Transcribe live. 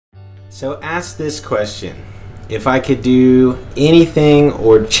So ask this question. If I could do anything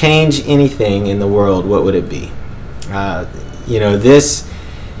or change anything in the world, what would it be?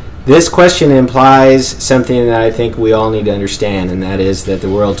 This question implies something that I think we all need to understand, and that is that the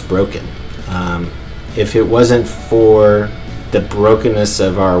world's broken. If it wasn't for the brokenness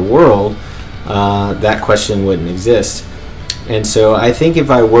of our world, that question wouldn't exist. And so I think if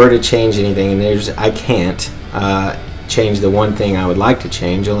I were to change anything, and I can't change the one thing I would like to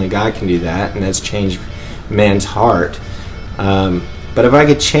change, only God can do that, and that's change man's heart. But if I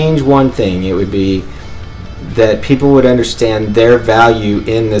could change one thing, it would be that people would understand their value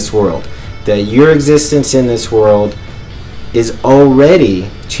in this world, that your existence in this world is already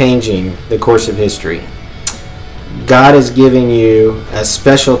changing the course of history. God is giving you a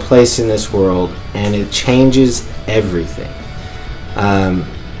special place in this world, and it changes everything.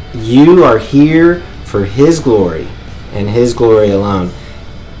 You are here for His glory and His glory alone,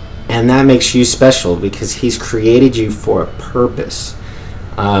 and that makes you special because He's created you for a purpose.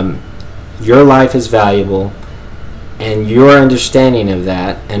 Your life is valuable, and your understanding of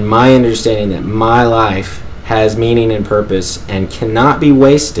that and my understanding that my life has meaning and purpose and cannot be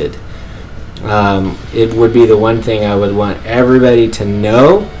wasted, it would be the one thing I would want everybody to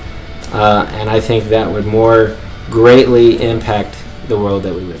know, and I think that would more greatly impact the world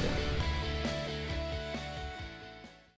that we live in.